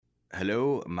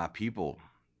Hello, my people.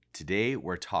 Today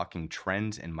we're talking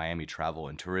trends in Miami travel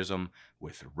and tourism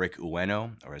with Rick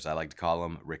Ueno, or as I like to call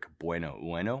him, Rick Bueno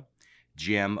Ueno,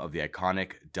 GM of the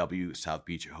iconic W South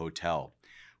Beach Hotel.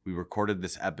 We recorded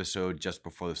this episode just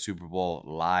before the Super Bowl,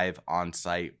 live on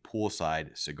site,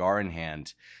 poolside, cigar in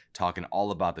hand, talking all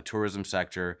about the tourism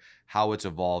sector, how it's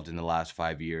evolved in the last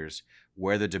 5 years,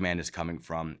 where the demand is coming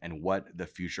from, and what the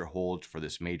future holds for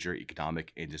this major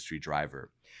economic industry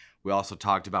driver. We also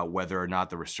talked about whether or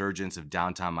not the resurgence of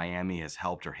downtown Miami has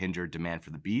helped or hindered demand for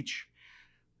the beach.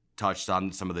 Touched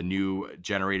on some of the new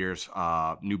generators,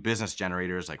 new business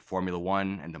generators like Formula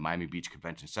One and the Miami Beach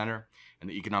Convention Center, and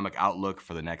the economic outlook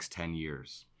for the next 10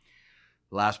 years.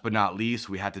 Last but not least,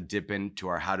 we had to dip into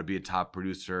our How to Be a Top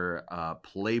Producer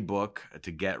playbook to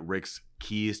get Rick's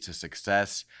keys to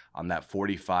success on that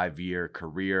 45-year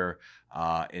career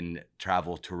in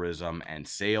travel, tourism, and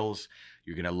sales.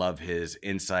 You're going to love his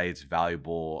insights,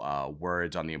 valuable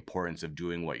words on the importance of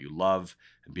doing what you love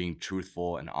and being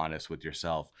truthful and honest with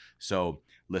yourself. So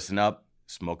listen up,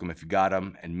 smoke them if you got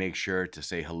them, and make sure to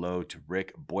say hello to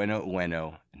Rick Bueno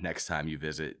Ueno next time you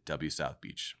visit W South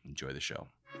Beach. Enjoy the show.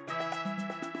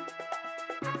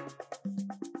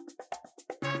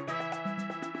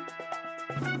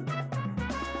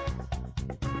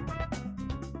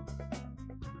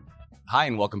 Hi,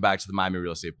 and welcome back to the Miami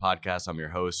Real Estate Podcast. I'm your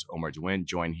host, Omar Dwin,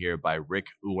 joined here by Rick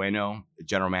Ueno, the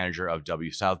General Manager of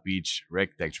W South Beach.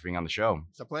 Rick, thanks for being on the show.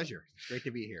 It's a pleasure. It's great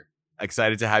to be here.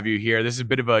 Excited to have you here. This is a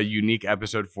bit of a unique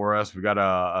episode for us. We got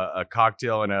a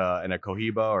cocktail and a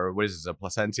cohiba, or what is this, a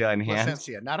placencia in hand?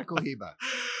 Placencia, not a cohiba.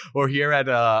 We're here at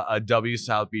a W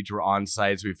South Beach. We're on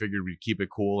site, so we figured we'd keep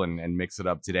it cool and mix it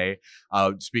up today.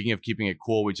 Speaking of keeping it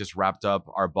cool, we just wrapped up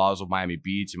our Basel Miami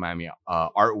Beach and Miami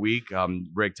Art Week.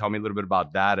 Rick, tell me a little bit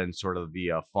about that and sort of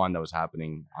the fun that was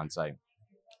happening on site.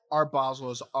 Art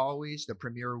Basel is always the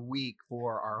premier week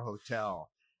for our hotel,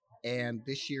 and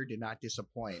this year did not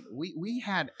disappoint. We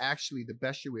had actually the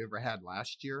best year we ever had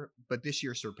last year, but this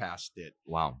year surpassed it.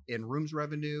 Wow. In rooms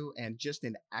revenue and just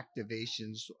in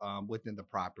activations within the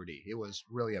property. It was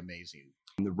really amazing.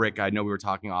 Rick, I know we were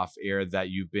talking off air that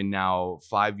you've been now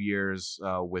 5 years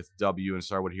with W and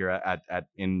Starwood here at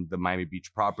in the Miami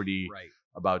Beach property. Right.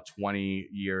 About 20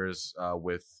 years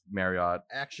with Marriott.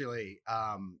 Actually,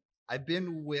 I've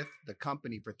been with the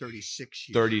company for 36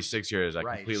 years. 36 years. I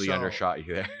Right. completely So, undershot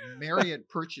you there. Marriott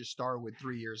purchased Starwood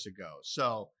 3 years ago.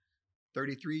 So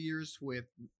 33 years with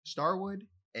Starwood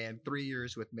and 3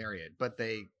 years with Marriott. But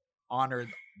they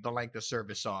honored the length of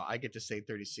service. So I get to say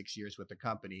 36 years with the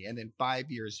company and then 5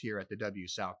 years here at the W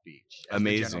South Beach as the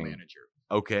Amazing. general manager.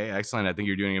 Okay, excellent. I think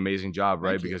you're doing an amazing job,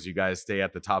 right? Thank you. Because you guys stay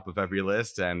at the top of every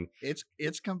list. And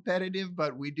It's competitive,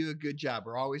 but we do a good job.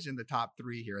 We're always in the top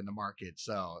 3 here in the market.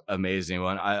 So amazing.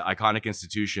 Well, iconic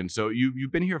institution. So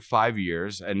you've been here 5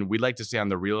 years, and we'd like to say on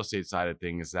the real estate side of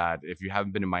things that if you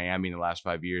haven't been in Miami in the last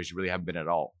 5 years, you really haven't been at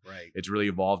all. right. It's really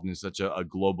evolved in such a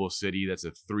global city that's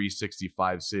a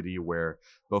 365 city where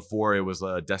before it was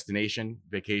a destination,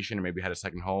 vacation, or maybe had a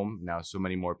second home. Now so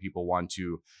many more people want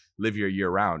to live here year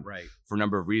round Right. for a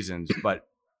number of reasons. But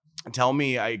tell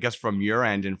me, I guess from your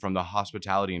end and from the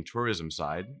hospitality and tourism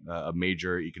side, a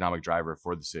major economic driver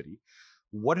for the city,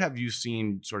 what have you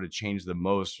seen sort of change the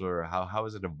most, or how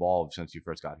has it evolved since you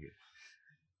first got here?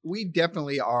 We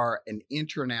definitely are an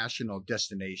international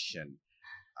destination.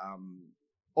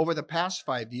 Over the past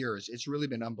 5 years, it's really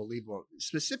been unbelievable,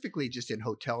 specifically just in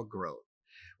hotel growth.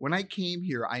 When I came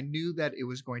here, I knew that it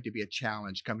was going to be a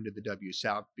challenge coming to the W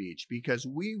South Beach because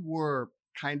we were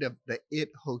kind of the it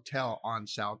hotel on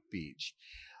South Beach.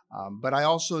 But I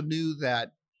also knew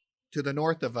that to the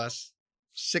north of us,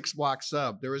 6 blocks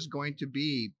up, there was going to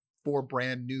be 4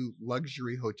 brand new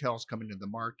luxury hotels coming to the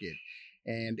market.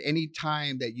 And any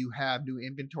time that you have new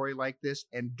inventory like this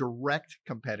and direct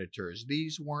competitors,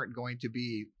 these weren't going to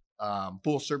be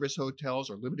full service hotels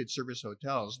or limited service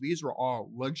hotels. These were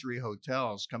all luxury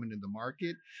hotels coming to the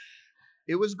market.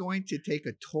 It was going to take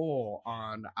a toll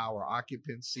on our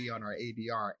occupancy, on our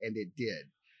ADR, and it did.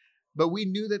 But we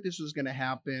knew that this was going to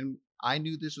happen. I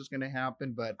knew this was going to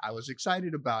happen, but I was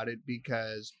excited about it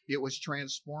because it was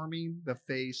transforming the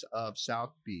face of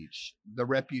South Beach. The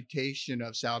reputation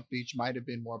of South Beach might have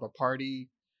been more of a party,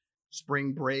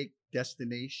 spring break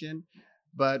destination,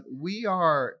 but we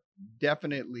are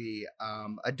definitely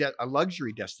a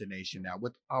luxury destination now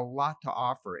with a lot to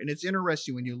offer. And it's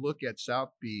interesting when you look at South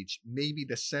Beach, maybe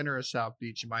the center of South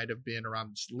Beach might have been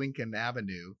around Lincoln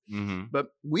Avenue, but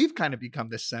we've kind of become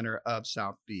the center of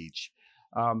South Beach.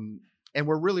 And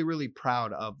we're really, really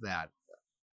proud of that.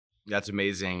 That's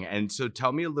amazing. And so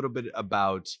tell me a little bit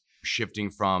about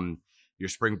shifting from your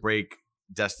spring break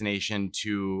destination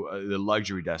to the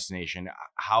luxury destination,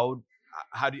 how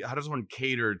does one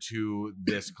cater to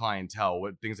this clientele?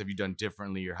 What things have you done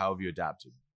differently, or how have you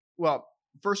adapted? Well,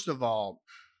 first of all,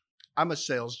 I'm a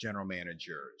sales general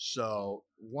manager. So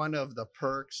one of the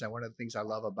perks and one of the things I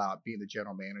love about being the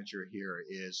general manager here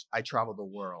is I travel the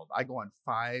world. I go on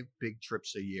 5 big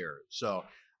trips a year. So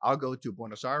I'll go to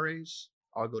Buenos Aires,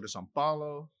 I'll go to Sao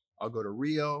Paulo, I'll go to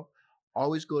Rio,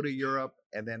 always go to Europe,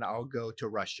 and then I'll go to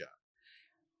Russia.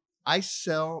 I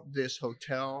sell this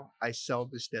hotel, I sell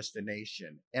this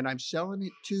destination, and I'm selling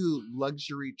it to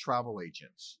luxury travel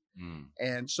agents. Mm.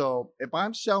 And so if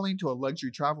I'm selling to a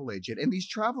luxury travel agent, and these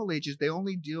travel agents, they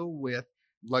only deal with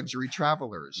luxury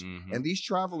travelers. Mhm. And these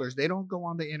travelers, they don't go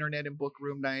on the internet and book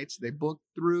room nights. They book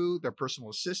through their personal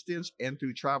assistants and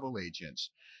through travel agents.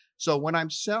 So when I'm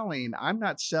selling, I'm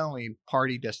not selling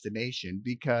party destination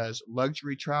because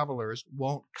luxury travelers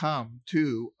won't come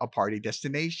to a party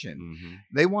destination. Mhm.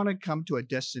 They want to come to a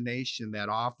destination that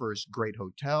offers great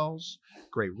hotels,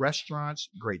 great restaurants,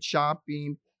 great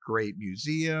shopping, great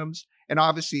museums, and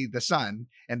obviously the sun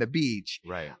and the beach.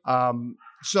 Right.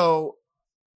 So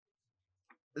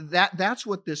that's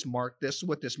what this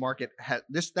market has.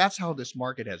 That's how this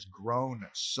market has grown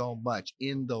so much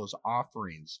in those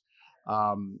offerings.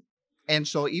 Um, and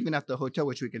so even at the hotel,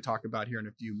 which we can talk about here in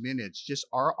a few minutes, just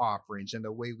our offerings and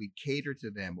the way we cater to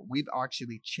them, we've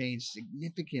actually changed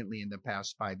significantly in the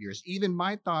past 5 years. Even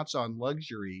my thoughts on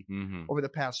luxury Mhm. over the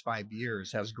past 5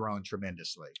 years has grown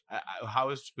tremendously.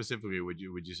 How specifically would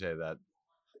you say that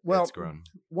Well, it's grown?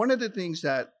 one of the things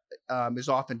that is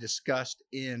often discussed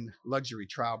in luxury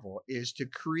travel is to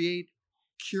create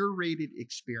curated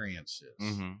experiences.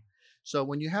 Mhm. So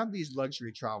when you have these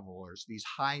luxury travelers, these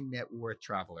high net worth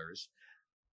travelers,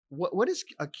 what is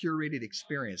a curated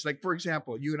experience? Like, for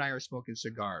example, you and I are smoking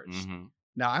cigars. Mhm.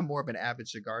 Now, I'm more of an avid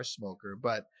cigar smoker,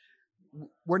 but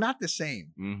we're not the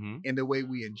same Mhm. in the way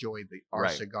we enjoy our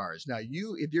Right. cigars. Now,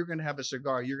 if you're going to have a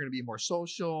cigar, you're going to be more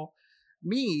social.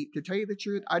 Me, to tell you the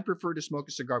truth, I'd prefer to smoke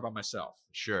a cigar by myself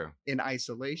Sure. in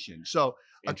isolation. So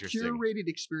a Interesting. curated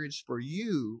experience for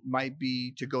you might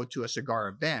be to go to a cigar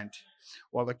event,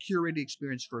 while a curated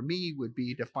experience for me would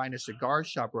be to find a cigar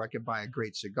shop where I can buy a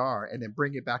great cigar and then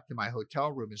bring it back to my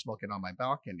hotel room and smoke it on my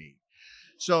balcony.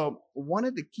 So one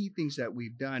of the key things that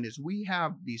we've done is we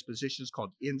have these positions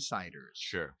called insiders.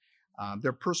 Sure.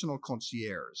 They're personal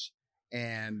concierge,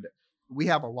 and we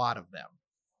have a lot of them.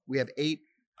 We have 8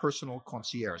 personal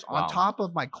concierge on Wow. top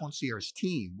of my concierge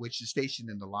team, which is stationed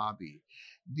in the lobby.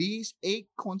 These 8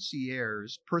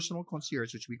 concierge, personal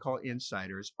concierge, which we call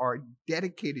insiders, are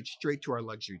dedicated straight to our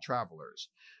luxury travelers.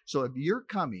 So if you're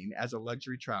coming as a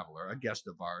luxury traveler, a guest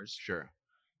of ours, Sure.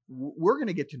 we're going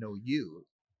to get to know you.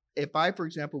 If I, for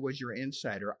example, was your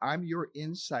insider, I'm your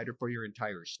insider for your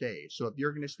entire stay. So if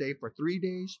you're going to stay for 3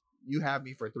 days, you have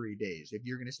me for 3 days. If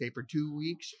you're going to stay for 2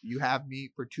 weeks, you have me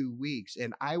for 2 weeks.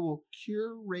 And I will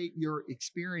curate your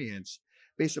experience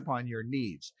based upon your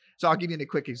needs. So I'll give you a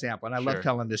quick example. And I love Sure.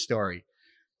 telling this story.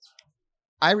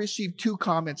 I received 2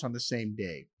 comments on the same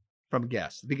day from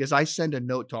guests because I send a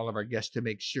note to all of our guests to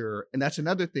make sure. And that's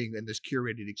another thing in this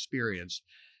curated experience.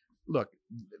 Look,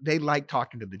 they like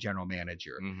talking to the general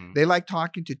manager. Mhm. They like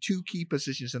talking to 2 key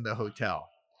positions in the hotel,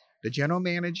 the general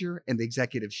manager and the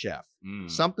executive chef. Mm.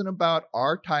 Something about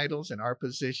our titles and our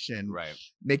position Right.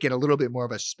 make it a little bit more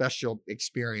of a special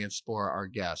experience for our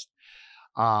guest.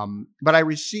 But I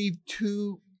received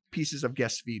 2 pieces of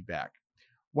guest feedback.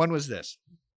 One was this: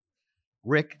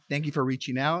 Rick, thank you for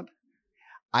reaching out.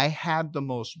 I had the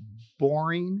most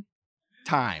boring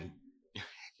time.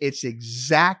 It's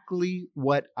exactly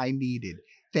what I needed.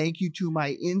 Thank you to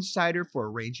my insider for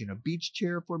arranging a beach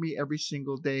chair for me every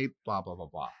single day, blah, blah, blah,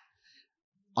 blah.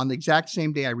 On the exact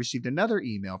same day, I received another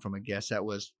email from a guest that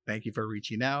was, thank you for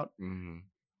reaching out. Mhm.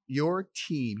 Your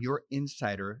team, your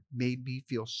insider made me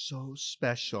feel so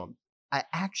special. I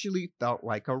actually felt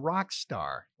like a rock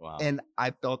star, Wow. and I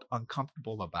felt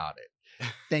uncomfortable about it.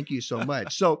 Thank you so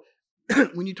much. So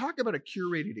when you talk about a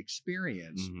curated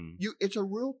experience, Mhm. it's a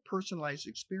real personalized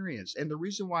experience. And the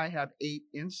reason why I have 8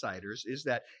 insiders is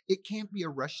that it can't be a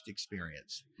rushed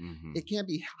experience. Mhm. It can't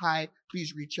be, hi,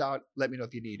 please reach out, let me know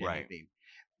if you need Right. anything.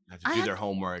 Have to I do have their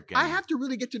homework. I have to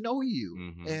really get to know you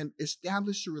Mhm. and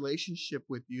establish a relationship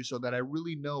with you so that I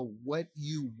really know what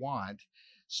you want.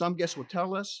 Some guests will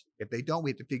tell us. If they don't,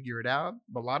 we have to figure it out.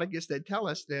 But a lot of guests that tell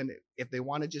us, then if they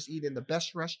want to just eat in the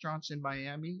best restaurants in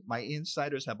Miami, my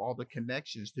insiders have all the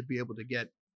connections to be able to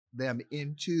get them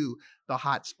into the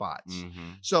hot spots.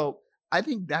 Mhm. So I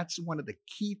think that's one of the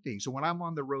key things. So when I'm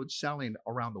on the road selling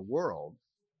around the world,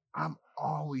 I'm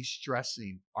always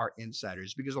stressing our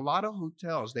insiders because a lot of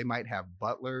hotels, they might have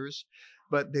butlers,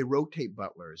 but they rotate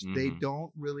butlers. They Mhm.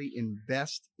 don't really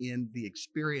invest in the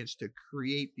experience to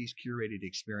create these curated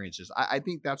experiences. I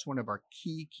think that's one of our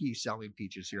key selling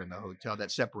features here in the hotel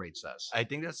that separates us. I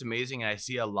think that's amazing. And I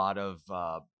see a lot of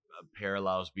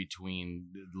parallels between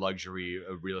luxury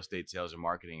real estate sales and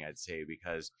marketing, I'd say,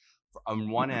 because on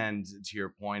one end, to your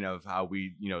point of how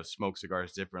we, smoke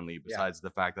cigars differently, Yeah. besides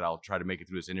the fact that I'll try to make it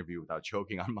through this interview without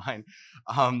choking on mine,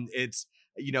 it's,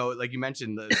 like you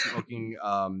mentioned, the smoking,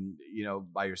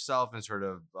 by yourself and sort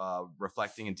of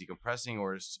reflecting and decompressing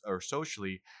or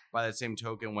socially. By that same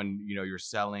token, when, you're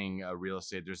selling real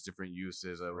estate, there's different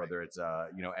uses, Right. whether it's,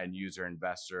 end user,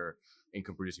 investor,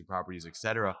 income producing properties,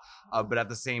 etc. But at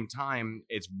the same time,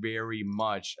 it's very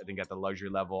much, I think, at the luxury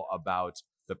level about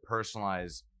the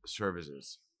personalized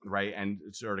services, right? And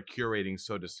sort of curating,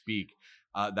 so to speak,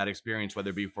 that experience,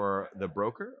 whether it be for the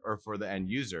broker or for the end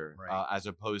user, Right. as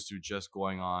opposed to just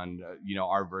going on,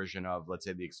 our version of, let's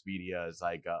say, the Expedia is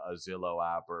like a Zillow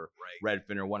app or Right.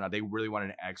 Redfin or whatnot. They really want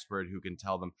an expert who can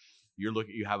tell them,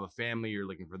 you have a family, you're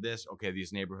looking for this. Okay,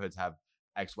 these neighborhoods have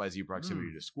XYZ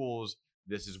proximity to schools.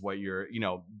 This is what you're,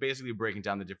 basically breaking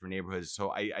down the different neighborhoods.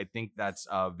 So I think that's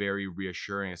very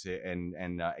reassuring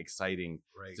and exciting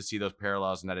Right. to see those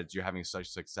parallels and that you're having such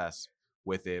success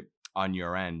with it on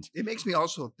your end. It makes me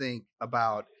also think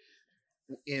about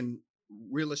in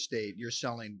real estate, you're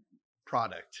selling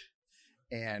product.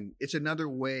 And it's another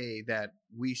way that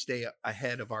we stay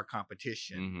ahead of our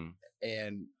competition Mm-hmm.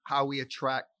 and how we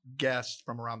attract guests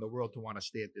from around the world to want to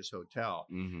stay at this hotel.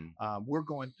 Mm-hmm. We're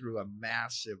going through a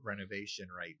massive renovation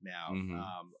right now. Mm-hmm.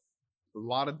 A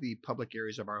lot of the public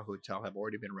areas of our hotel have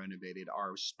already been renovated.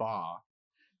 Our spa,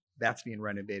 that's being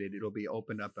renovated. It'll be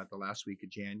opened up at the last week of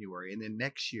January. And then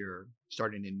next year,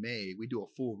 starting in May, we do a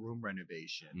full room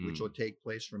renovation, which will take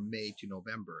place from May to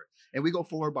November. And we go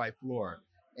floor by floor.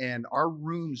 And our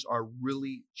rooms are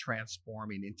really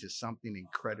transforming into something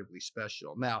incredibly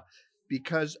special. Now,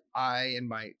 because I and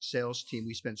my sales team,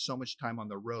 we spend so much time on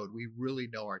the road, we really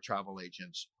know our travel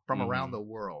agents from around the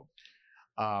world.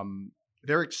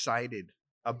 They're excited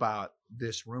about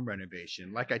this room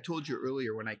renovation. Like I told you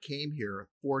earlier, when I came here,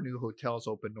 4 new hotels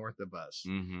opened north of us.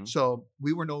 Mm-hmm. So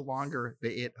we were no longer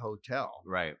the it hotel.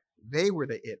 Right. They were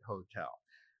the it hotel.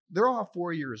 They're all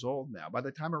 4 years old now. By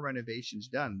the time a renovation's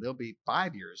done, they'll be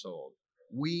 5 years old.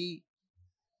 We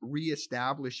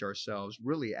reestablish ourselves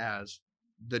really as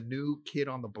the new kid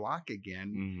on the block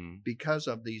again Mm-hmm. because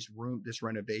of this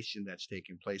renovation that's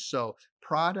taking place. So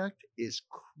product is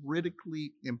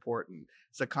critically important.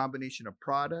 It's a combination of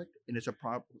product and it's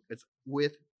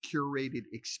with curated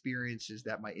experiences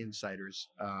that my insiders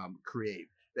create.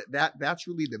 That's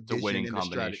really the vision winning and the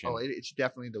strategy. combination. Oh, it's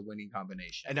definitely the winning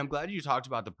combination. And I'm glad you talked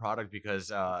about the product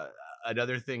because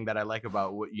another thing that I like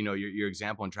about what your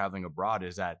example in traveling abroad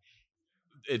is that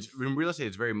it's in real estate.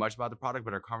 It's very much about the product,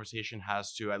 but our conversation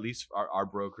has to, at least our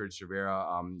brokerage,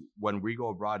 Cervera, when we go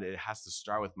abroad, it has to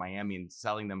start with Miami and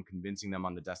selling them, convincing them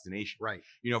on the destination. Right.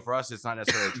 For us, it's not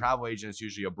necessarily a travel agent; it's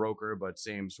usually a broker, but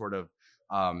same sort of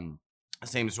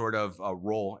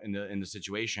role in the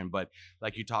situation. But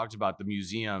like you talked about, the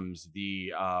museums,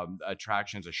 the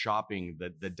attractions, the shopping,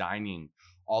 the dining,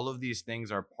 all of these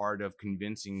things are part of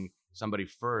convincing somebody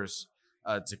first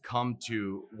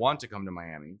to want to come to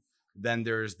Miami. Then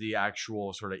there's the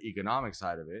actual sort of economic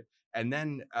side of it. And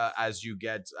then as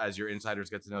your insiders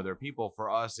get to know their people, for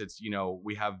us, it's,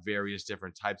 we have various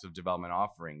different types of development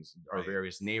offerings or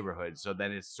various neighborhoods. So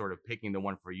then it's sort of picking the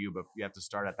one for you, but you have to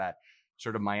start at that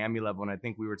sort of Miami level. And I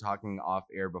think we were talking off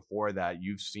air before that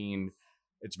you've seen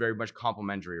it's very much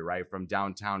complementary, right? From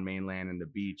downtown mainland and the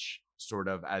beach, sort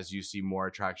of as you see more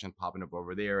attractions popping up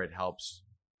over there, it helps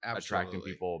attracting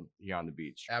people here on the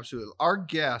beach. Absolutely. Our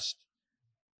guests,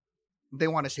 they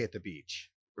want to stay at the beach.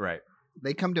 Right.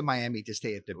 They come to Miami to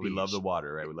stay at the beach. We love the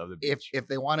water, right? We love the beach. If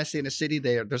they want to stay in a city,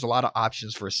 there's a lot of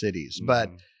options for cities. But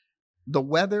the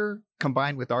weather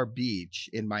combined with our beach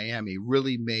in Miami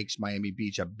really makes Miami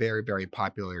Beach a very, very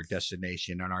popular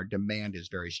destination, and our demand is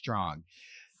very strong.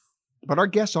 But our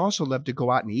guests also love to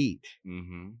go out and eat,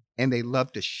 and they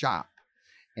love to shop,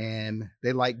 and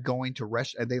they like going to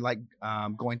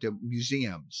going to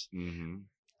museums.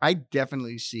 I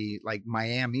definitely see like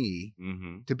Miami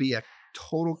to be a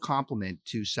total complement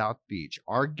to South Beach.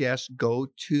 Our guests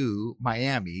go to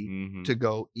Miami to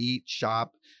go eat,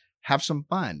 shop, have some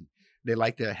fun. They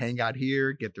like to hang out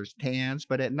here, get their tans,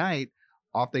 but at night,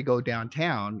 off they go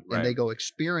downtown and they go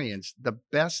experience the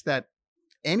best that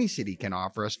any city can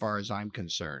offer, as far as I'm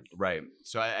concerned. Right.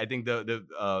 So I think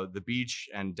the beach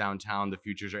and downtown, the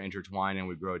futures are intertwined, and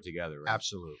we grow it together. Right?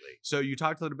 Absolutely. So you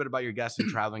talked a little bit about your guests and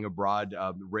traveling abroad.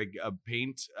 Rick,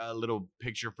 paint a little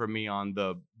picture for me on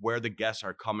where the guests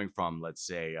are coming from. Let's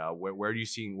say, where are you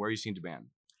seeing demand?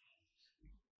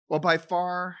 Well, by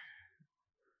far,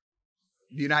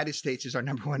 the United States is our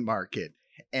number one market.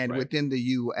 And Right. within the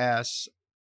U.S.,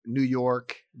 New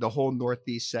York, the whole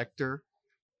Northeast sector,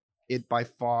 it by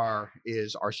far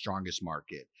is our strongest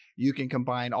market. You can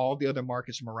combine all the other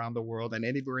markets from around the world and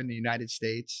anywhere in the United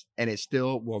States, and it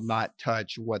still will not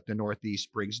touch what the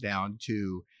Northeast brings down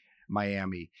to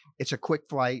Miami. It's a quick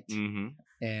flight, Mm-hmm.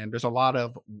 and there's a lot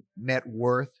of net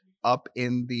worth up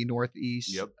in the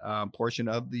Northeast Yep. portion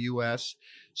of the U.S.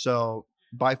 So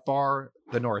by far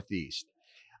the Northeast.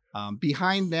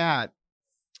 Behind that,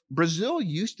 Brazil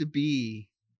used to be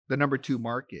the number two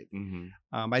market.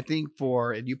 Mm-hmm. I think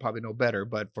and you probably know better,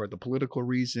 but for the political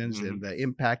reasons and the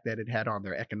impact that it had on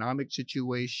their economic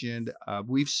situation,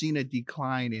 we've seen a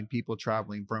decline in people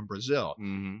traveling from Brazil,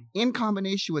 Mm-hmm. in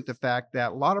combination with the fact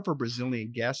that a lot of our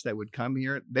Brazilian guests that would come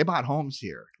here, they bought homes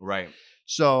here. Right.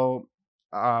 So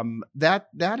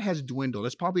that has dwindled.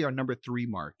 It's probably our number three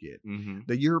market. Mm-hmm.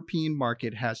 The European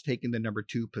market has taken the number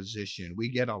two position. We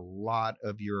get a lot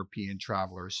of European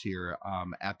travelers here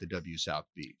at the W South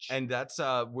Beach. And that's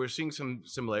we're seeing some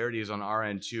similarities on our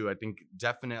end too. I think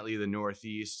definitely the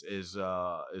Northeast is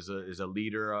a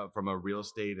leader from a real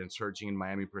estate and searching in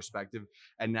Miami perspective,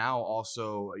 and now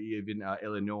also even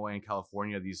Illinois and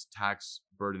California, these tax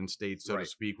burden states, so to Right.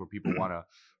 speak, where people want to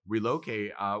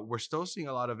relocate. We're still seeing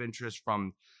a lot of interest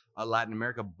from Latin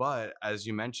America, but as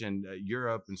you mentioned,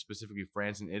 Europe and specifically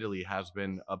France and Italy has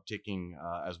been upticking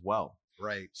as well.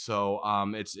 Right. So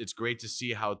it's great to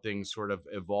see how things sort of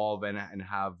evolve and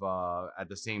have at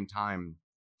the same time.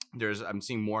 I'm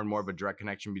seeing more and more of a direct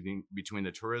connection between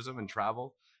the tourism and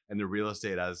travel and the real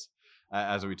estate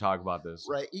as we talk about this.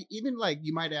 Right. Even like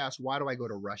you might ask, why do I go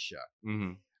to Russia?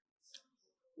 Mm-hmm.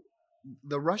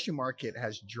 The Russian market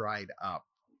has dried up,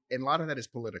 and a lot of that is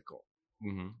political.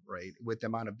 Mm-hmm. Right, with the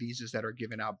amount of visas that are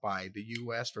given out by the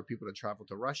U.S. for people to travel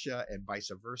to Russia and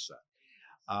vice versa.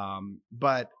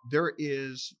 But there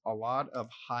is a lot of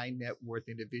high net worth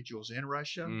individuals in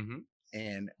Russia, Mm-hmm.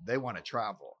 and they want to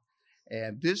travel.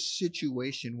 And this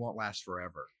situation won't last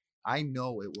forever. I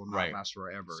know it will not Right. last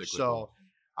forever. Cyclical. So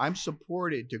I'm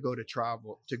supported to go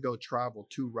travel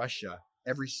to Russia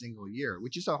every single year,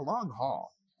 which is a long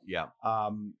haul. Yeah.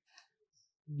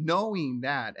 Knowing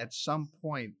that at some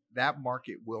point that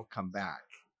market will come back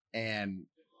and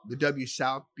the W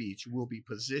South Beach will be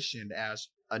positioned as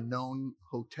a known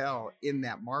hotel in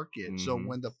that market. So Mhm.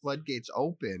 when the floodgates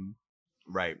open,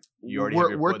 Right. You already have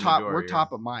your foot in the door, we're yeah.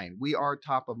 top of mind. We are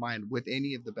top of mind with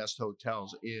any of the best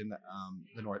hotels in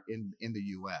the north in the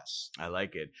US. I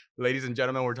like it. Ladies and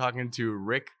gentlemen, we're talking to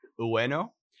Rick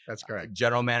Ueno, That's correct.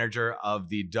 general manager of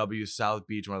the W South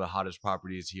Beach, one of the hottest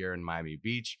properties here in Miami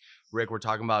Beach. Rick, we're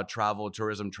talking about travel,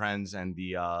 tourism trends, and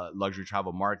the luxury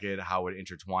travel market, how it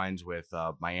intertwines with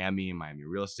Miami and Miami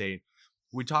real estate.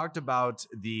 We talked about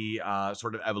the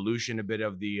sort of evolution a bit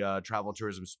of the travel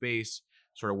tourism space,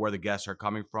 sort of where the guests are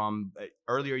coming from.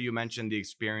 Earlier, you mentioned the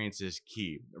experience is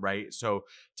key, right? So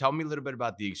tell me a little bit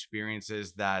about the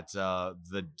experiences that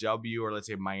the W, or let's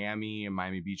say Miami and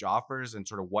Miami Beach, offers, and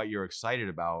sort of what you're excited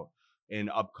about in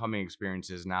upcoming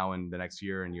experiences now in the next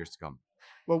year and years to come.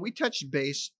 Well, we touched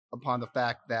base upon the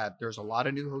fact that there's a lot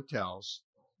of new hotels,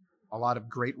 a lot of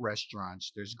great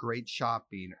restaurants, there's great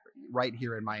shopping right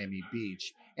here in Miami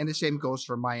Beach. And the same goes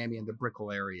for Miami and the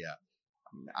Brickell area.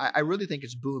 I really think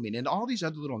it's booming. And all these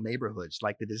other little neighborhoods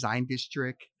like the Design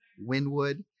District,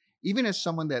 Wynwood, even as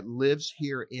someone that lives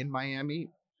here in Miami,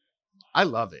 I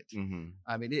love it. Mm-hmm.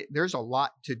 I mean, there's a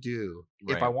lot to do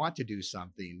if I Right. want to do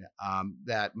something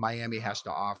that Miami has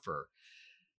to offer.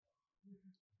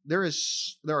 There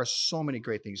are so many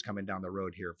great things coming down the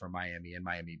road here for Miami and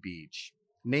Miami Beach.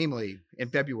 Namely, in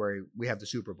February, we have the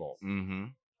Super Bowl. Mm-hmm.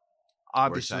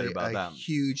 Obviously, excited about a that.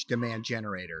 huge demand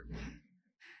generator.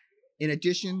 In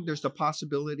addition, there's the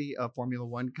possibility of Formula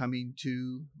One coming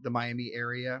to the Miami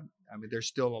area. I mean, there's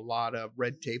still a lot of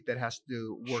red tape that has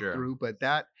to work Sure. through, but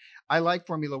I like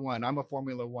Formula One. I'm a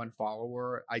Formula One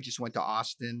follower. I just went to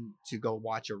Austin to go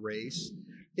watch a race.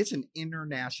 It's an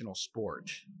international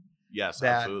sport. Yes,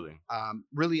 That- absolutely.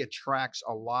 Really attracts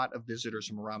a lot of visitors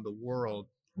from around the world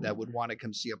that would want to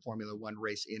come see a Formula One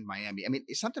race in Miami. I mean,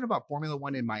 it's something about Formula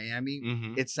One in Miami.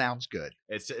 Mm-hmm. It sounds good.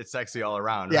 It's sexy all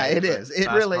around. Yeah, right? it It's is. It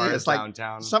fast really cars is. Like,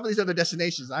 downtown. Some of these other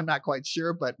destinations, I'm not quite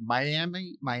sure, but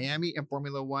Miami and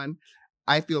Formula One,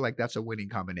 I feel like that's a winning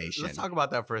combination. Let's talk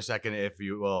about that for a second, if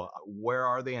you will. Where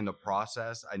are they in the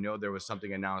process? I know there was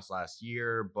something announced last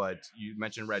year, but you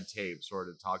mentioned red tape. Sort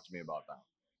of talk to me about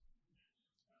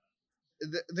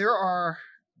that. There are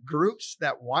groups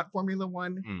that want Formula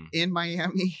One in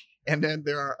Miami, and then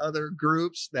there are other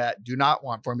groups that do not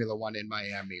want Formula One in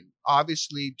Miami.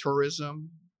 Obviously, tourism,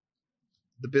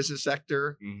 the business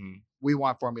sector, we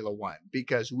want Formula One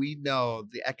because we know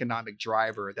the economic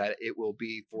driver that it will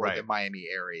be for the Miami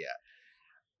area.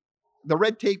 The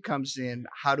red tape comes in.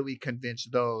 How do we convince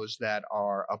those that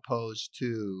are opposed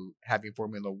to having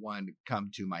Formula One come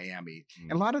to Miami?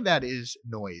 And a lot of that is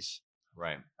noise.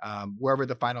 Right. Wherever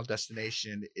the final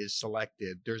destination is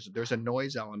selected, there's a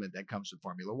noise element that comes with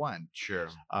Formula One. Sure.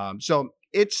 So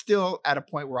it's still at a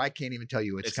point where I can't even tell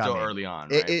you it's coming. Still early on,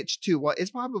 right?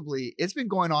 It's been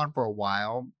going on for a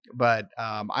while, but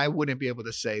I wouldn't be able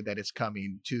to say that it's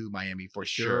coming to Miami for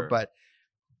sure. But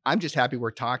I'm just happy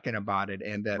we're talking about it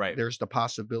and that there's the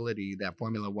possibility that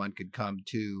Formula One could come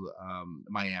to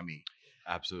Miami.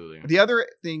 Absolutely. The other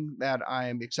thing that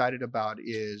I'm excited about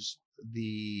is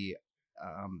the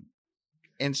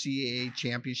NCAA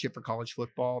championship for college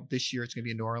football. This year it's going to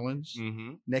be in New Orleans.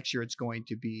 Next year it's going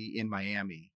to be in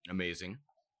Miami. Amazing.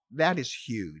 That is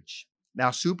huge. Now,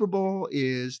 Super Bowl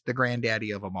is the granddaddy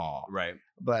of them all. Right.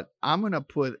 But I'm going to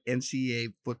put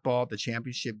NCAA football, the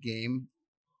championship game,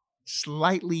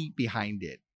 slightly behind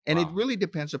it. And it really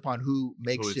depends upon who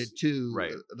makes it to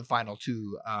the final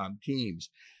two teams.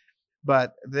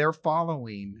 But their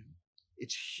following,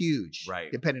 it's huge,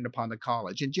 depending upon the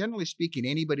college. And generally speaking,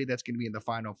 anybody that's going to be in the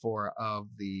Final Four of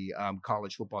the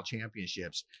college football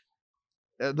championships,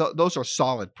 those are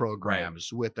solid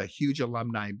programs with a huge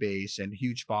alumni base and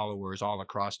huge followers all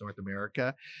across North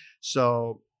America.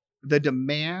 So the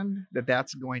demand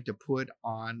that's going to put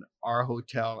on our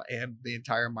hotel and the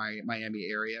entire Miami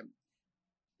area,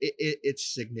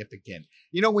 it's significant.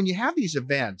 You know, when you have these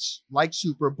events like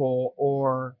Super Bowl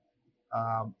or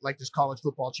like this college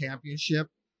football championship,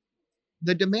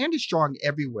 the demand is strong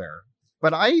everywhere.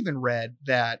 But I even read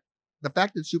that the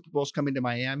fact that Super Bowl is coming to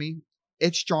Miami,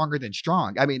 it's stronger than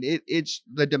strong. I mean, it's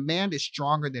the demand is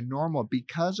stronger than normal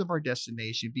because of our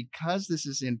destination, because this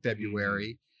is in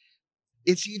February.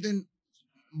 There's even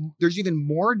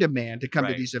more demand to come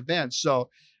to these events. So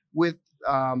with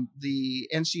the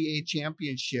NCAA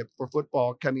championship for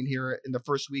football coming here in the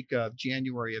first week of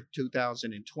January of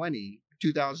 2021,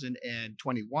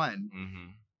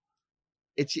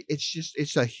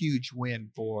 it's a huge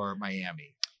win for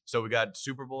Miami. So we got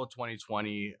Super Bowl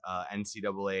 2020,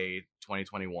 NCAA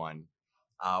 2021.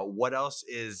 What else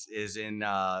is in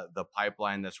the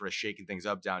pipeline that's sort of shaking things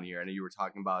up down here? I know you were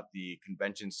talking about the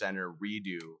convention center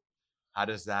redo. How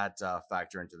does that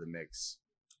factor into the mix?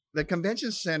 The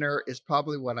convention center is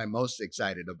probably what I'm most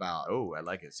excited about. Oh, I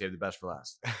like it. Save the best for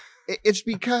last. It's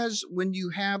because when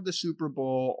you have the Super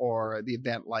Bowl or the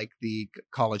event like the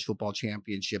college football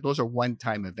championship, those are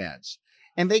one-time events.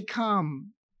 And they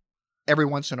come every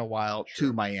once in a while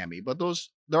to Miami, but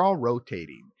they're all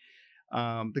rotating.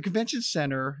 The convention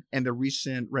center and the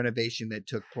recent renovation that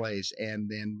took place, and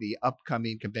then the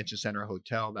upcoming convention center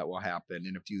hotel that will happen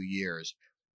in a few years,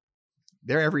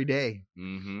 they're every day.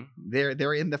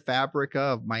 They're in the fabric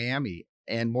of Miami,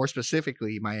 and more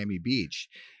specifically, Miami Beach.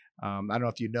 I don't know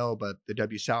if you know, but the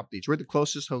W South Beach, we're the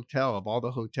closest hotel of all the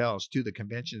hotels to the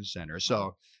convention center.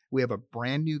 So we have a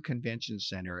brand new convention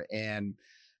center. And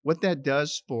what that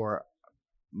does for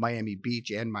Miami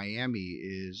Beach and Miami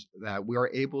is that we are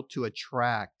able to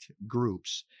attract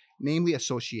groups, namely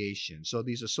associations. So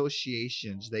these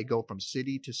associations, they go from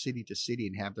city to city to city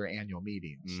and have their annual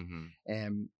meetings.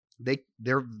 And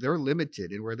they're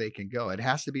limited in where they can go. It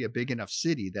has to be a big enough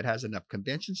city that has enough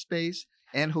convention space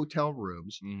and hotel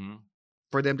rooms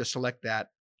for them to select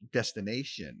that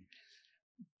destination.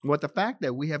 With the fact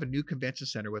that we have a new convention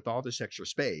center with all this extra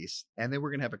space, and then we're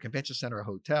going to have a convention center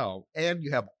hotel, and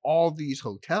you have all these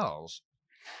hotels,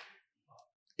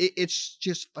 it's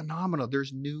just phenomenal.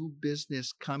 There's new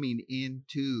business coming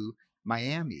into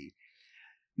Miami.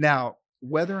 Now,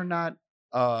 whether or not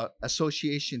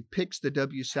association picks the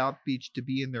W South Beach to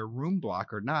be in their room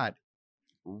block or not,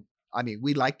 I mean,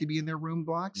 we like to be in their room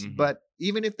blocks, but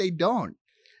even if they don't,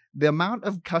 the amount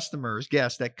of customers,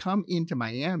 guests that come into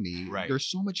Miami, there's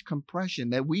so much compression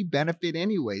that we benefit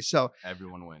anyway. So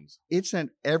everyone wins. It's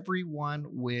an everyone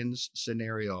wins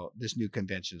scenario, this new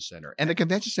convention center. And the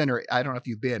convention center, I don't know if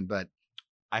you've been, but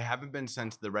I haven't been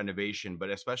since the renovation, but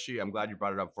especially I'm glad you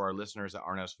brought it up for our listeners that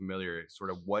aren't as familiar, sort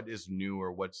of what is new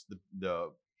or what's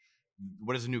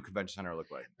what does the new convention center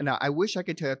look like? Now, I wish I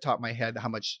could tell you off the top of my head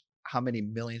how many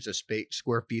millions of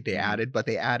square feet they added, but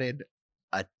they added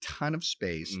a ton of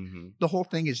space. Mm-hmm. The whole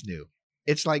thing is new.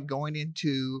 It's like going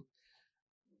into,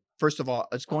 first of all,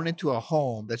 it's going into a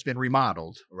home that's been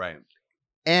remodeled Right.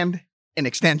 and an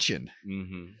extension.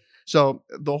 Mm-hmm. So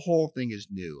the whole thing is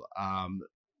new.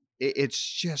 It's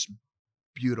just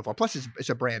beautiful. Plus, it's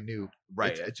a brand new.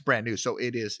 Right. It's brand new, so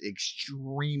it is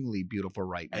extremely beautiful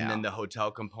right now. And then the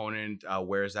hotel component,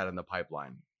 where is that in the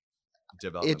pipeline?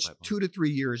 Development It's pipeline. 2 to 3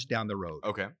 years down the road.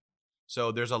 Okay.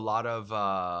 So there's a lot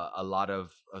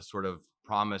of sort of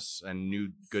promise and new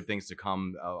good things to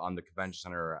come on the Convention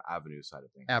Center Avenue side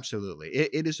of things. Absolutely.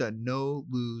 It is a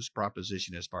no-lose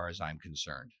proposition as far as I'm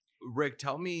concerned. Rick,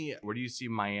 tell me, where do you see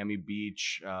Miami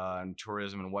Beach and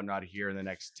tourism and whatnot here in the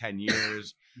next 10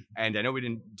 years? And I know we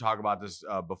didn't talk about this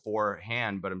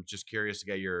beforehand, but I'm just curious to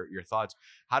get your thoughts.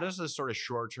 How does this sort of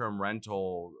short-term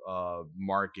rental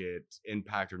market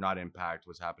impact or not impact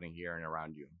what's happening here and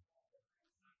around you?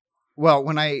 Well,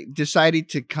 when I decided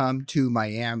to come to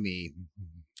Miami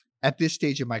at this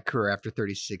stage of my career after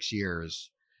 36 years,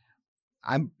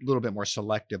 I'm a little bit more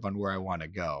selective on where I want to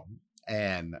go.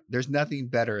 And there's nothing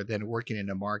better than working in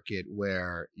a market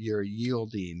where you're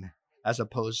yielding as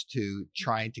opposed to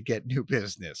trying to get new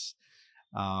business.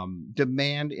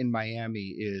 Demand in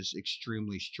Miami is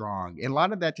extremely strong. And a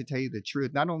lot of that, to tell you the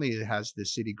truth, not only has the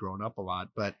city grown up a lot,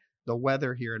 but the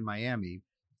weather here in Miami,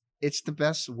 it's the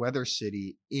best weather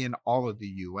city in all of the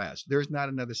U.S. There's not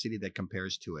another city that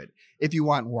compares to it if you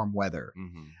want warm weather.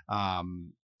 Mm-hmm.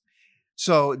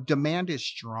 So demand is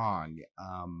strong.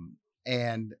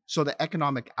 And so the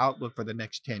economic outlook for the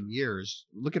next 10 years,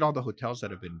 look at all the hotels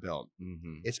that have been built.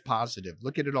 Mm-hmm. It's positive.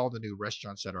 Look at all the new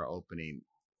restaurants that are opening.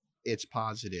 It's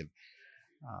positive.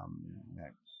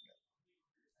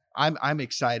 I'm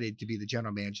excited to be the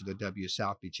general manager of the W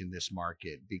South Beach in this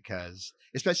market because,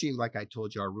 especially like I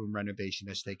told you, our room renovation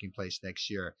is taking place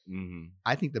next year. Mm-hmm.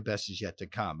 I think the best is yet to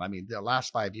come. I mean, the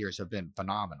last 5 years have been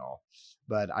phenomenal,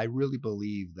 but I really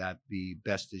believe that the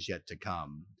best is yet to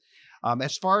come.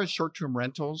 As far as short-term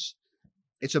rentals,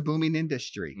 it's a booming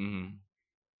industry. Mm-hmm.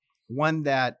 One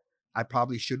that I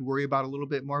probably should worry about a little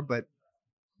bit more, but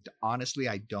honestly,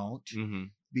 I don't, Mm-hmm.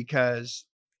 because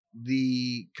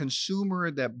the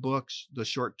consumer that books the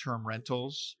short-term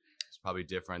rentals, It's probably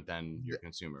different than your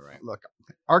consumer, right? look,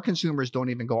 our consumers don't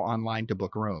even go online to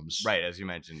book rooms. Right, as you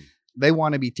mentioned. They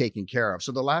want to be taken care of.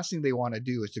 So the last thing they want to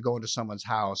do is to go into someone's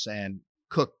house and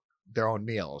cook their own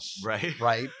meals. Right.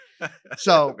 Right.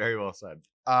 So very well said.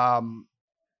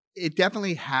 it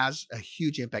definitely has a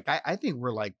huge impact. I think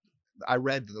we're like, I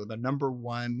read the number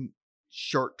one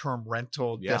short-term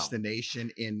rental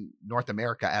destination in North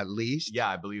America, at least. Yeah,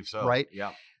 I believe so. Right?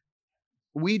 Yeah.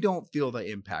 We don't feel the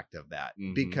impact of that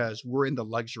Mhm. because we're in the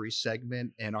luxury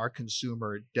segment and our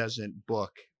consumer doesn't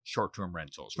book short-term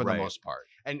rentals for the Right. most part.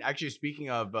 And actually, speaking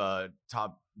of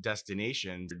top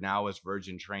destinations, now as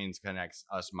Virgin Trains connects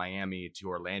us Miami to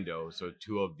Orlando, so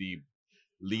two of the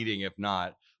leading, if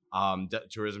not,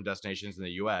 tourism destinations in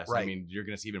the U.S. I Right. mean, you're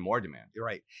going to see even more demand. You're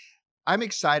right. I'm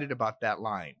excited about that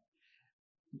line,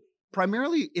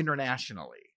 primarily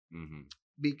internationally, Mm-hmm.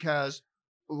 because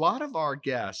a lot of our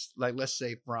guests, like let's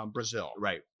say from Brazil,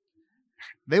 Right.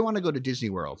 they want to go to Disney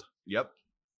World. Yep.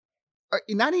 Or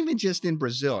not even just in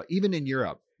Brazil, even in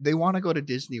Europe, they want to go to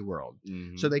Disney World.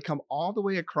 Mm-hmm. So they come all the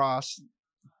way across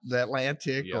the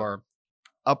Atlantic Yep. or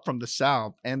up from the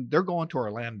south, and they're going to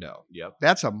Orlando. Yep.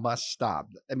 That's a must stop.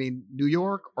 I mean, New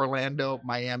York, Orlando,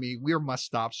 Miami, we're must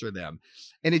stops for them.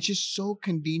 And it's just so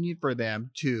convenient for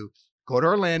them to go to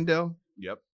Orlando,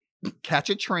 Yep. catch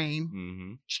a train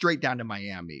Mm-hmm. straight down to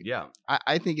Miami. Yeah.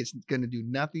 I think it's going to do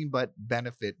nothing but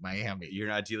benefit Miami. You're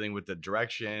not dealing with the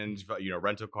directions,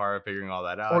 rental car, figuring all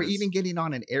that out. Or It's- even getting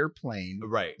on an airplane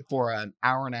Right. for an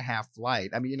hour and a half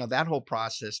flight. I mean, that whole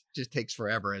process just takes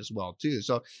forever as well, too.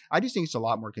 So I just think it's a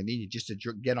lot more convenient just to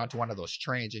get onto one of those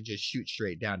trains and just shoot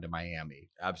straight down to Miami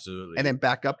Absolutely. and then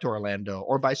back up to Orlando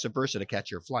or vice versa to catch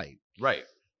your flight. Right.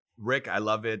 Rick, I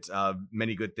love it.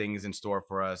 Many good things in store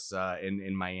for us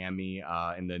in Miami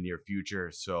in the near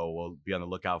future. So we'll be on the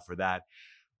lookout for that.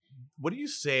 What do you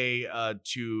say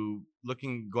to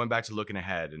going back to looking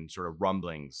ahead and sort of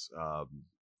rumblings?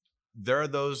 There are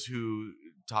those who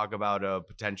talk about a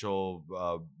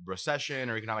potential recession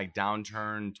or economic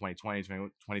downturn 2020,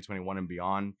 2021 and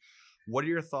beyond. What are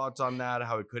your thoughts on that?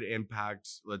 How it could impact,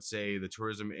 let's say, the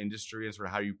tourism industry and sort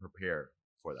of how you prepare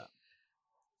for that?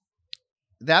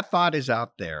 That thought is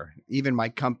out there. Even my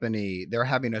company, they're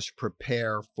having us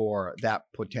prepare for that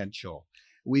potential.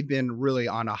 We've been really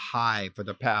on a high for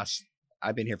the past,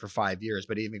 I've been here for 5 years,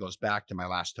 but it even goes back to my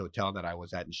last hotel that I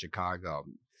was at in Chicago.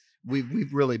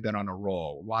 We've really been on a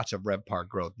roll. Lots of RevPAR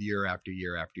growth year after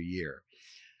year after year.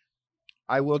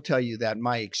 I will tell you that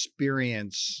my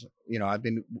experience, I've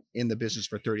been in the business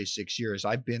for 36 years.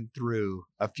 I've been through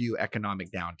a few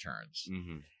economic downturns,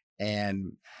 Mm-hmm.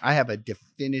 and I have a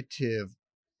definitive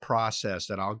process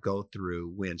that I'll go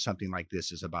through when something like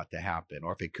this is about to happen,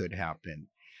 or if it could happen.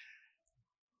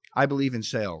 I believe in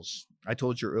sales. I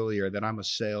told you earlier that I'm a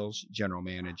sales general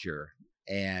manager,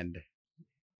 and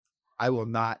I will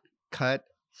not cut,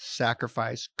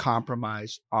 sacrifice,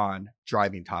 compromise on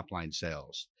driving top line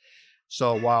sales.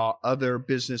 So while other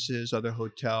businesses, other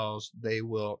hotels, they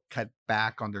will cut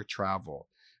back on their travel.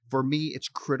 For me, it's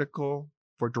critical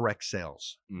for direct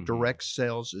sales. Mm-hmm. Direct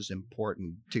sales is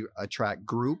important to attract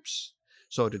groups.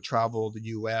 So to travel the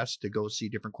US to go see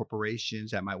different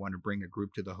corporations that might want to bring a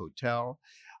group to the hotel.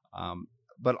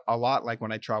 But a lot like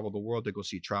when I travel the world to go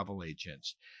see travel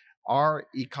agents. Our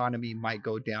economy might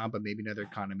go down, but maybe another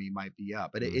economy might be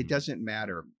up. But it doesn't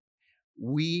matter.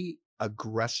 We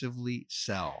aggressively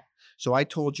sell. So I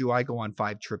told you I go on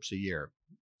 5 trips a year.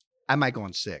 I might go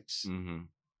on 6. Mm-hmm.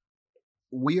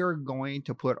 We are going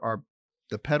to put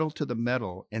the pedal to the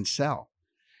metal and sell.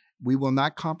 We will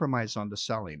not compromise on the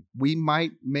selling. We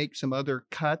might make some other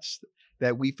cuts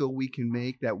that we feel we can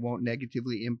make that won't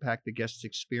negatively impact the guest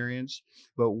experience.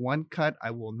 But one cut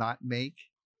I will not make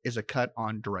is a cut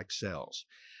on direct sales.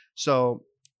 So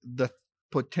the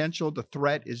potential, the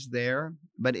threat is there.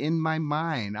 But in my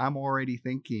mind, I'm already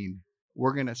thinking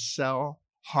we're going to sell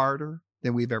harder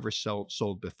than we've ever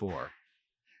sold before.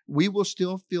 We will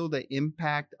still feel the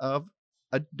impact of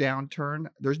a downturn.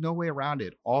 There's no way around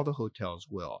it. All the hotels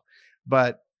will.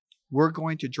 But we're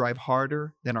going to drive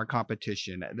harder than our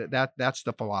competition. That's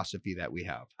the philosophy that we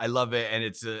have. I love it. And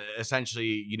it's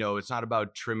essentially, it's not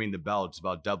about trimming the belt. It's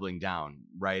about doubling down,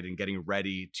 right? And getting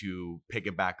ready to pick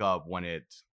it back up when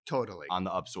it's totally on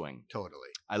the upswing. Totally.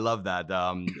 I love that.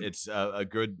 It's a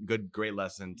great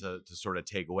lesson to sort of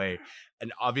take away.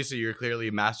 And obviously you're clearly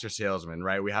a master salesman,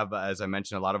 right? We have, as I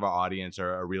mentioned, a lot of our audience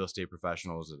are real estate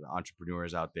professionals and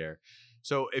entrepreneurs out there.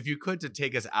 So if you could, to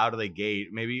take us out of the gate,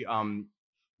 maybe,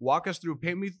 walk us through,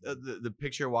 paint me the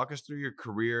picture, walk us through your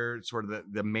career, sort of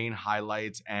the main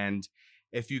highlights. And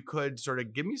if you could sort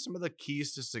of give me some of the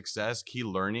keys to success, key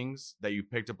learnings that you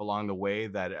picked up along the way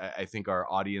that I think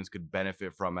our audience could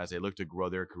benefit from as they look to grow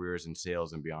their careers in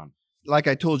sales and beyond. Like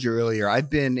I told you earlier,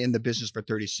 I've been in the business for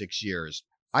 36 years.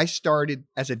 I started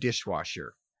as a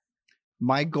dishwasher.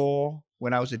 My goal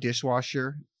when I was a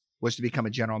dishwasher was to become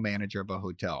a general manager of a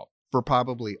hotel for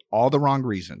probably all the wrong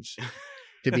reasons.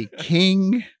 To be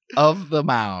king of the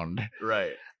mound.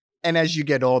 Right. And as you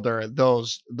get older,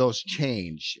 those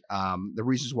change. The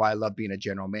reasons why I love being a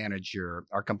general manager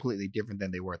are completely different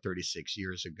than they were 36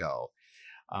 years ago.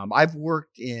 I've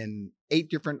worked in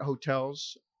 8 different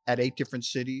hotels at 8 different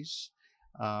cities.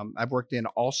 I've worked in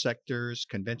all sectors: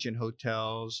 convention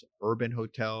hotels, urban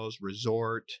hotels,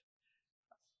 resort,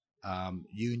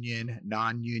 union,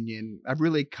 non-union. I've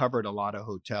really covered a lot of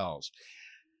hotels.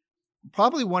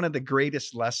 Probably one of the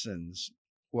greatest lessons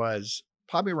was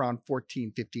probably around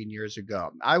 14, 15 years ago.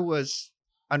 I was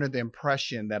under the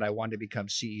impression that I wanted to become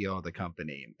CEO of the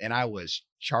company, and I was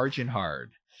charging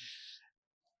hard.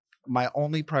 My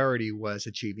only priority was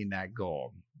achieving that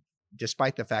goal,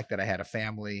 despite the fact that I had a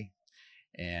family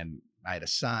and I had a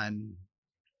son,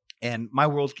 and my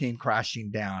world came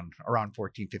crashing down around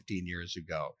 14, 15 years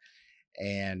ago.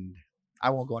 And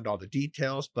I won't go into all the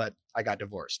details, but I got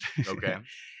divorced. Okay.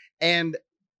 And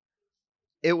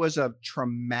it was a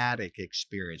traumatic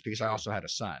experience because I also had a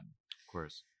son. Of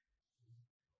course.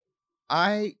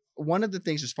 One of the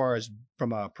things, as far as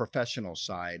from a professional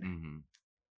side,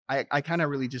 I kind of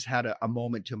really just had a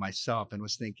moment to myself and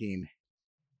was thinking,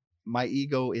 my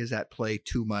ego is at play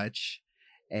too much,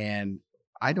 and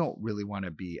I don't really want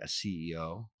to be a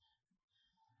CEO.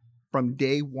 From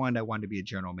day one, I wanted to be a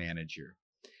general manager,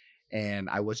 and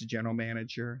I was a general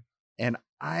manager. And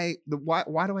why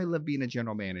do I love being a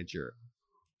general manager?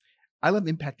 I love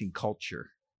impacting culture,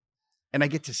 and I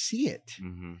get to see it,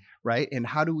 right? And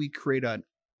how do we create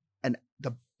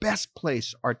the best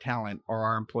place our talent or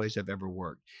our employees have ever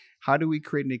worked? How do we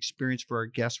create an experience for our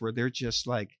guests where they're just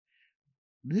like,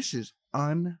 this is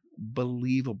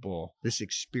unbelievable, this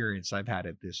experience I've had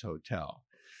at this hotel.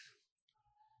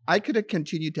 I could have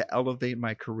continued to elevate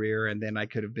my career, and then I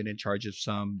could have been in charge of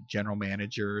some general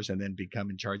managers and then become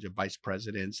in charge of vice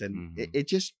presidents. And it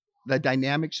just, the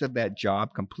dynamics of that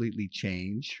job completely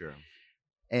changed. Sure.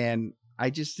 And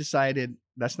I just decided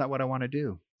that's not what I want to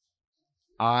do.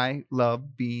 I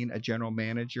love being a general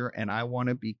manager, and I want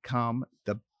to become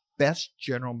the best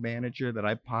general manager that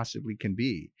I possibly can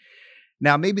be.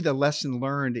 Now, maybe the lesson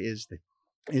learned is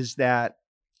that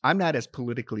I'm not as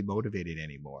politically motivated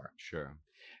anymore. Sure.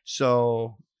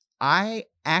 So I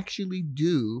actually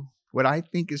do what I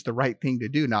think is the right thing to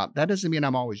do. Now, that doesn't mean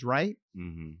I'm always right,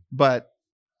 but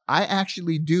I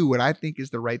actually do what I think is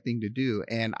the right thing to do.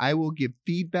 And I will give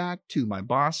feedback to my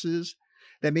bosses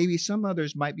that maybe some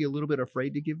others might be a little bit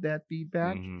afraid to give that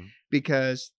feedback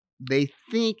because they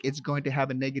think it's going to have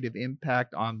a negative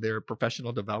impact on their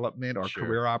professional development or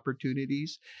career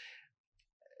opportunities.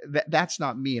 That's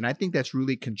not me. And I think that's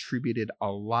really contributed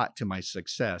a lot to my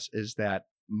success, is that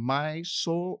my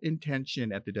sole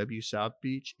intention at the W South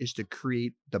Beach is to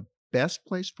create the best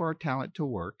place for our talent to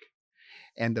work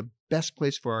and the best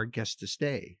place for our guests to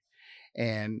stay.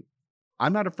 And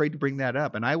I'm not afraid to bring that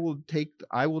up. And I will take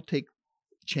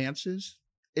chances.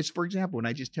 It's, for example, when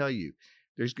I just tell you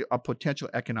there's a potential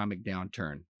economic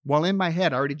downturn. Well, in my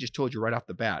head, I already just told you right off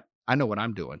the bat, I know what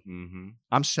I'm doing.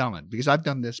 I'm selling because I've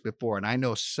done this before and I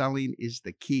know selling is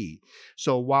the key.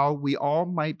 So while we all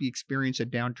might be experiencing a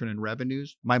downturn in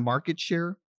revenues, my market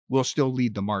share will still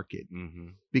lead the market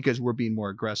because we're being more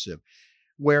aggressive.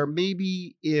 Where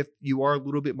maybe if you are a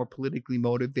little bit more politically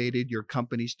motivated, your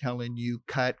company's telling you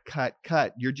cut,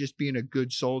 you're just being a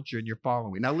good soldier and you're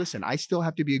following. Now, listen, I still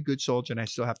have to be a good soldier and I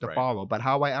still have to follow, but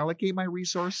how I allocate my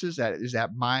resources, that is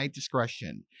at my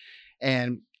discretion.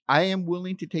 And I am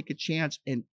willing to take a chance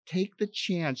and take the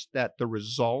chance that the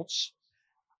results,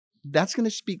 that's going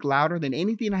to speak louder than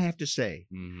anything I have to say.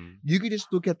 You could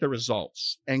just look at the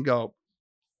results and go,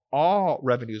 all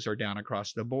revenues are down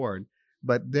across the board,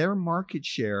 but their market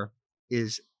share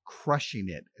is crushing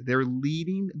it. They're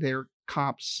leading their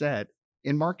comp set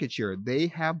in market share. They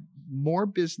have more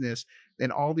business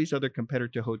than all these other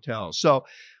competitor hotels. So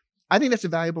I think that's a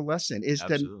valuable lesson, is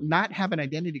to not have an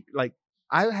identity. Like,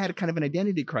 I had kind of an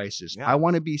identity crisis. I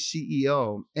want to be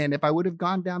CEO. And if I would have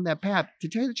gone down that path, to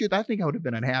tell you the truth, I think I would have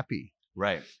been unhappy.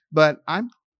 Right. But I'm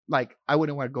like, I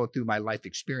wouldn't want to go through my life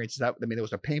experience. It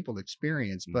was a painful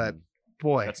experience, but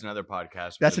boy, that's another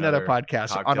podcast. That's another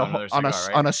podcast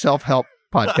on a self-help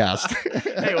podcast.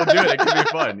 Hey, we'll do it. It could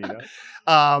be fun, you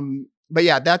know? But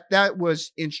yeah, that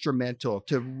was instrumental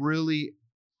to really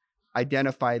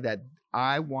identify that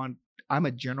I'm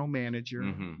a general manager.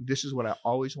 This is what I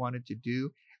always wanted to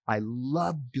do. I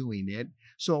love doing it.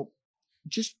 So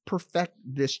just perfect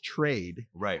this trade.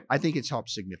 Right. I think it's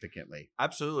helped significantly.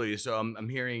 Absolutely. So I'm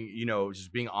hearing,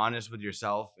 just being honest with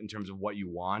yourself in terms of what you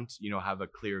want, have a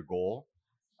clear goal,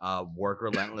 work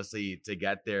relentlessly to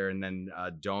get there, and then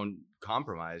don't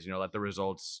compromise, let the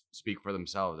results speak for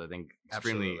themselves. I think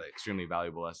extremely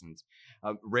valuable lessons.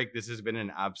 Rick, this has been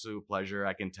an absolute pleasure.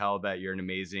 I can tell that you're an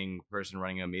amazing person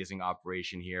running an amazing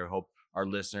operation here. Hope our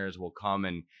listeners will come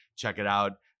and check it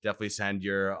out. Definitely send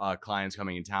your clients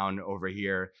coming in town over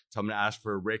here. Tell them to ask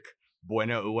for Rick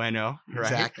Bueno Ueno.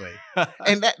 Right? Exactly.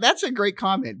 And that's a great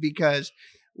comment, because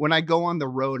when I go on the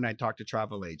road and I talk to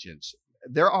travel agents,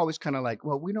 they're always kind of like,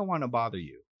 well, we don't want to bother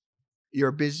you. You're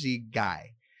a busy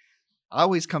guy. I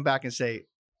always come back and say,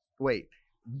 wait,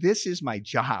 this is my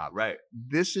job. Right.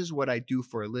 This is what I do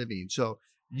for a living. So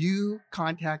you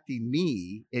contacting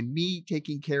me and me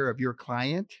taking care of your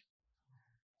client,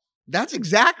 that's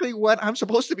exactly what I'm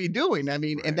supposed to be doing. I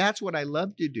mean, and that's what I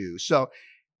love to do. So,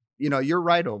 you're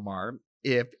right, Omar.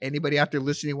 If anybody out there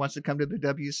listening wants to come to the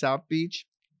W South Beach,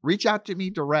 reach out to me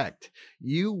direct.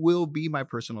 You will be my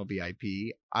personal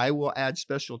VIP. I will add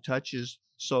special touches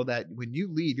so that when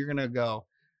you leave, you're going to go,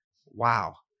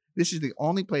 wow, this is the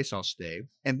only place I'll stay.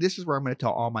 And this is where I'm going to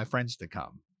tell all my friends to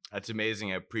come. That's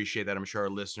amazing. I appreciate that. I'm sure our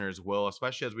listeners will,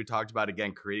 especially as we talked about,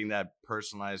 again, creating that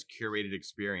personalized, curated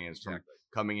experience from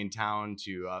coming in town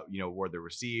to, where they're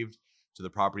received, to the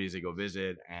properties they go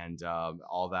visit, and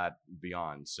all that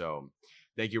beyond. So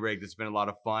thank you, Rick. This has been a lot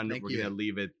of fun. We're going to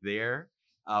leave it there.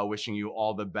 Wishing you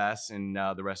all the best in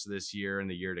the rest of this year and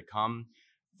the year to come.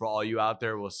 For all you out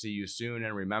there, we'll see you soon.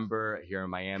 And remember, here in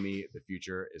Miami, the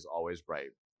future is always bright.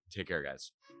 Take care,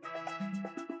 guys.